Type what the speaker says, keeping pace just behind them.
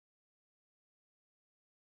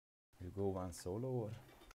You go one solo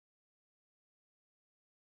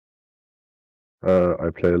or? I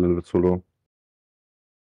play a little bit solo.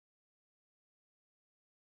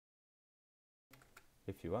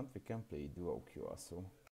 If you want, we can play duo queue also.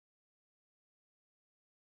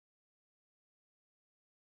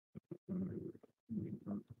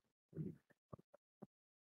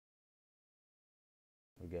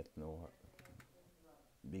 We get no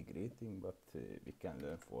big rating, but we can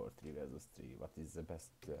learn for 3 versus 3 what is the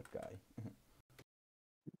best guy.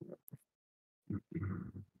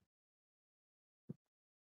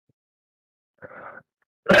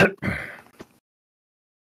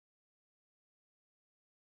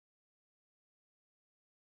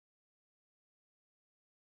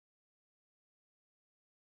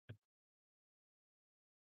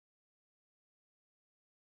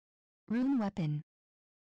 Rune weapon.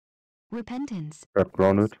 Repentance. Grab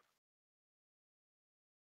grounded.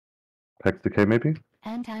 Pax decay maybe?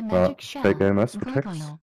 Anti-magic shell. Fake AMS for Pax.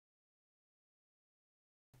 Gargoyle.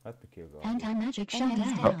 Let me kill God. Anti-magic shell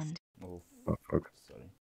down. Oh, Oh fuck. sorry.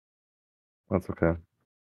 That's okay.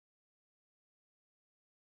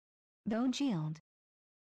 Bone shield.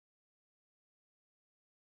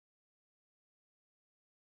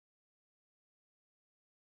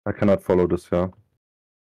 I cannot follow this, yeah.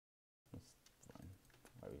 That's fine.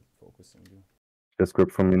 I will focus on you. Just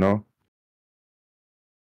grip from me now.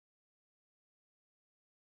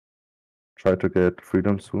 Try to get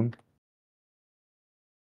freedom soon.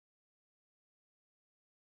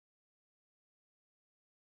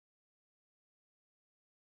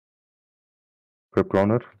 Grip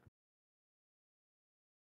grounded.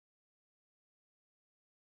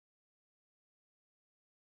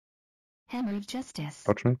 Hammer of justice.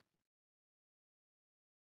 Touch me.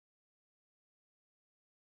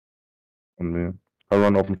 On me. I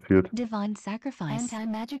run open field. Divine sacrifice.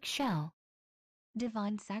 Anti-magic shell.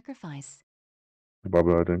 Divine sacrifice.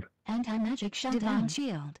 Bubble, I think. Anti-magic shell divine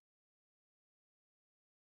shield.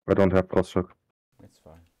 I don't have cross shock. It's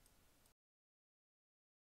fine.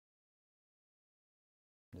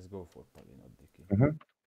 Let's go for Paladin, not Dicky.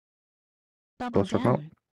 Bubble Cross shock now.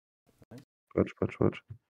 down. Nice. Switch.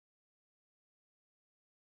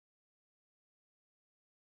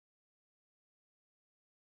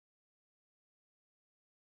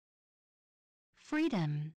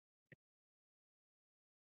 Freedom.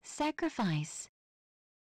 Sacrifice.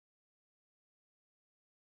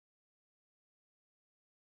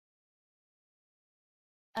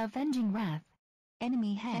 Avenging wrath.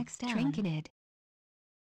 Enemy hex trinketed.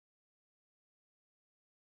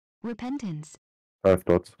 Repentance. 5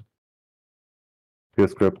 dots.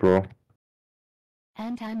 Here's grip, bro.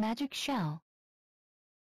 Anti-magic shell.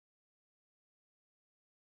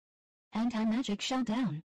 Anti-magic shell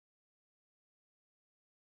down.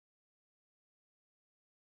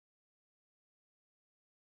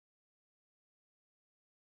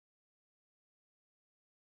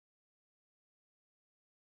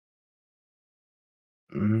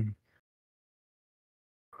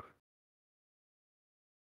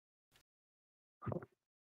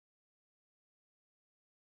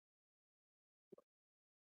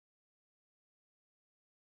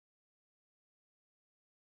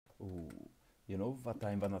 Ooh, you know what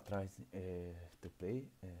I'm gonna try to play?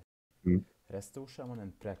 Resto Shaman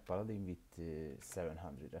and Preg Paladin with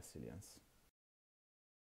 700 resilience.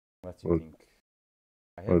 What do you think?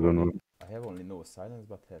 I don't know. I have only no silence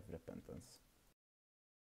but have repentance.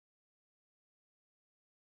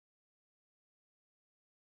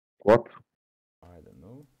 What? I don't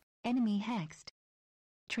know. Enemy hexed.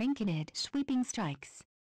 Trinketed sweeping strikes.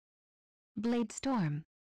 Blade storm.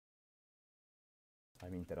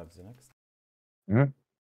 I'm interrupt the next.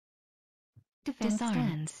 Defense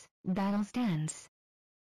stance. Battle stance.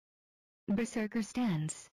 Berserker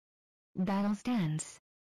stance. Battle stance.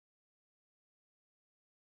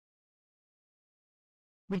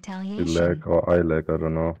 Retaliation. You lag or I lag, I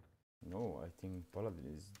don't know. No, I think Paladin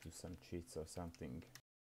is do some cheats or something.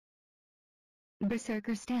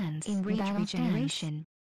 Berserker stance. In reach regeneration.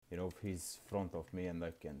 You know, he's front of me and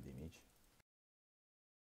I can damage.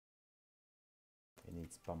 I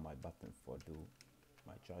need to spam my button for do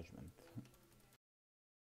my judgment.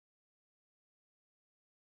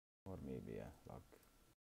 Or maybe a luck.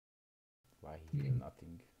 Why he heal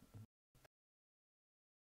nothing?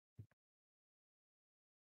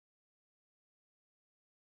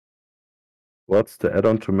 What's the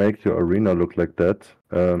add-on to make your arena look like that?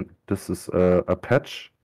 This is a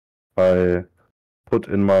patch I put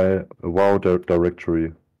in my WoW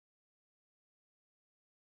directory.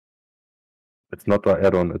 It's not an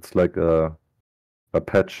add-on, it's like a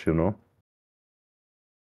patch, you know?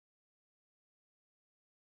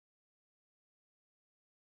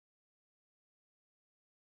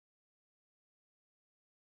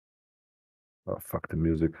 Oh, fuck the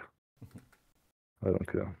music. I don't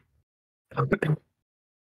care.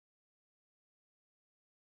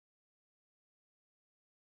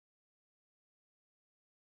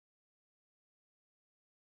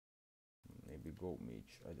 Maybe go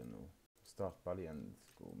Mage, I don't know. Start Pally and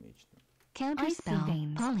go Mage. Counterspell.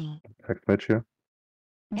 Veins. Poly. Hex Mage here.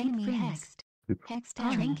 Enemy Freeze. hexed. Yep. Hex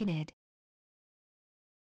down. Trinketed.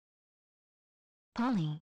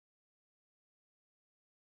 Poly.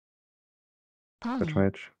 Hex Poly.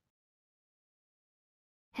 Mage.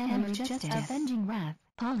 Hammer of Justice. Avenging Wrath.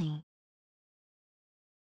 Poly.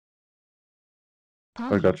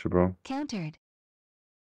 Poly. I got you, bro. Countered.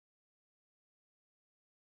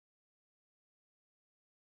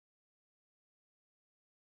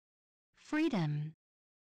 Freedom.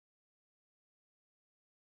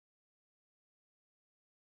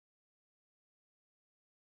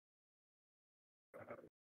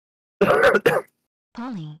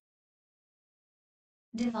 Poly.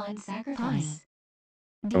 Divine sacrifice.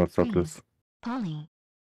 I'm gonna stop Freeze. this. Poly.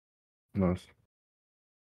 Nice.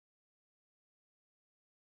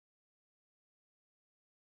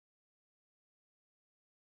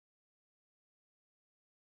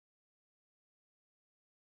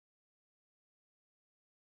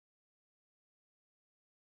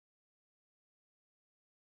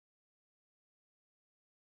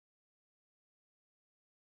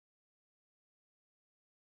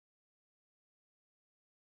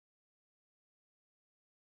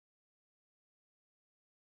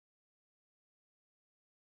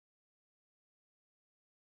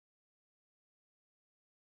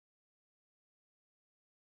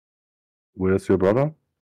 Where's your brother?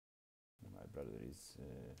 My brother is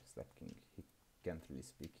sleeping. He can't really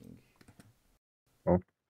speaking. Oh.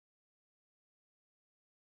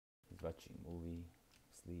 He's watching movie,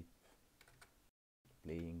 sleep,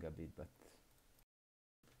 playing a bit, but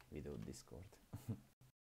without Discord.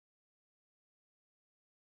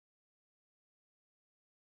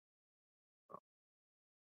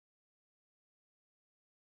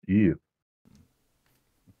 Yeah.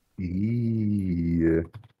 Yeah.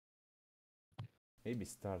 Maybe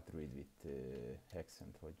start Druid with Hex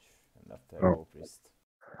and Hodge, and after Oh. go Priest.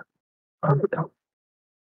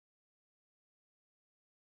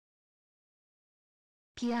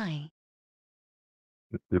 PI.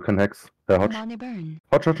 You can hex. Hodge. Mana burn.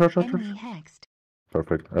 Hodge, Hodge, Hodge, Hodge. Enemy hexed.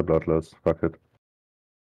 Perfect. I bloodless. Fuck it.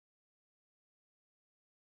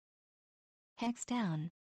 Hex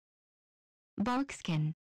down.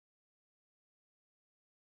 Barkskin.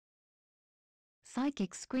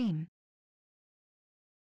 Psychic Scream.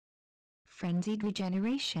 Frenzied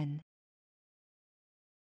Regeneration.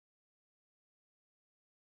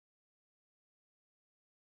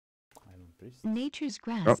 Iron Priest. Nature's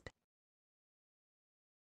Grasp.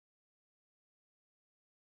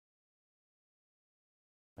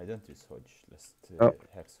 I don't use Hodge, let's Oh.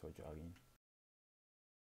 Hex Hodge again.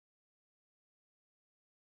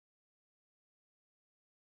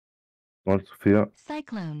 One Sophia.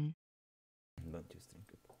 Cyclone. Don't use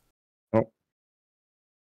Trinket.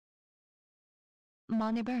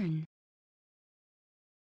 Mana burn.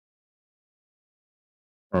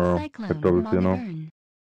 Hex Cyclone. double Mana now. burn.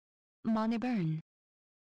 Mana burn.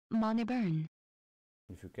 Mana burn.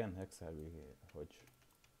 If you can Hex, I will Hodge.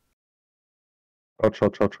 Hodge,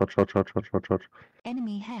 Hodge, Hodge, Hodge, Hodge, Hodge, Hodge, Hodge, Hodge.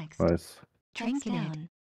 Enemy hexed. Nice. Trinketed. down.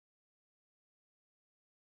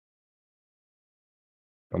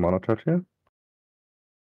 A mana touch here.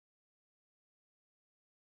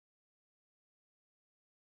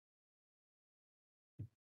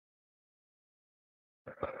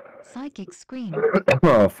 Psychic Scream.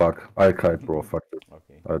 Oh fuck. I kite, bro. Fuck it.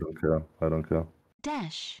 Okay, I don't care. I don't care.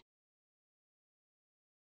 Dash.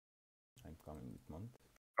 I'm coming with Mont.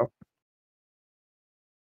 Oh.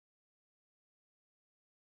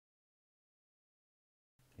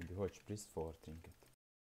 Maybe Hodge Priest for Trinket.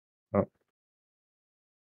 Oh.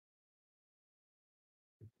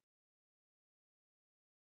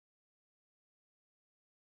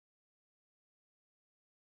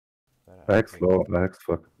 I hex low. I hex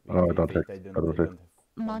fuck. No, I don't hex. I don't hex.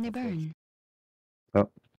 Mana burn.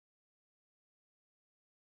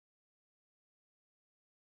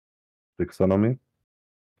 Big sun on me.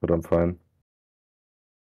 But I'm fine.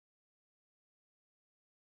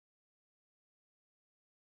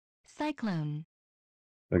 Cyclone.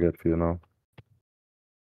 I get fear now.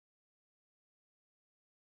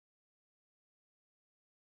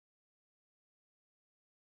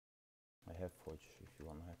 I have Hodge if you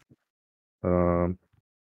wanna have.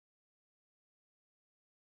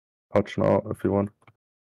 Hodge now if you want.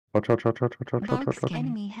 Hodge, Hodge, Hodge, Hodge, Hodge, Hodge, Hodge, Hodge, Hodge.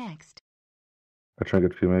 Enemy hexed. I try and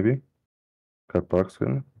get fear maybe. Cut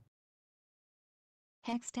Barkskin.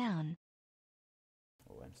 Hex down.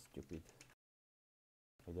 Oh, I'm stupid.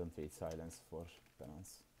 I don't read silence for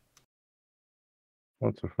penance.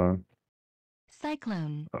 That's fine.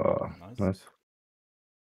 Cyclone. Nice. Nice.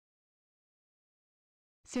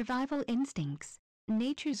 Survival instincts.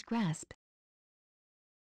 Nature's grasp.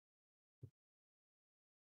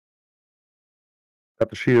 Got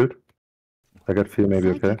the shield. I got fear maybe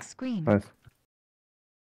okay. Psychic scream. Nice.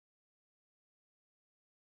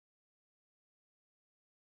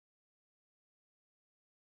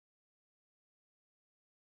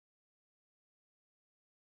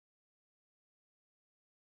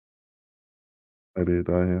 Maybe you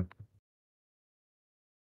die here.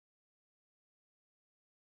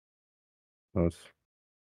 Nice.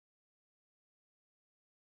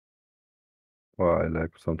 Well, I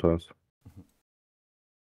lag sometimes.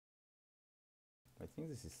 I think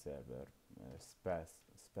this is server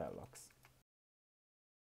spell locks.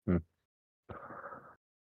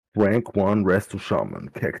 Rank 1 Resto Shaman,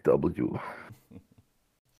 Kek W.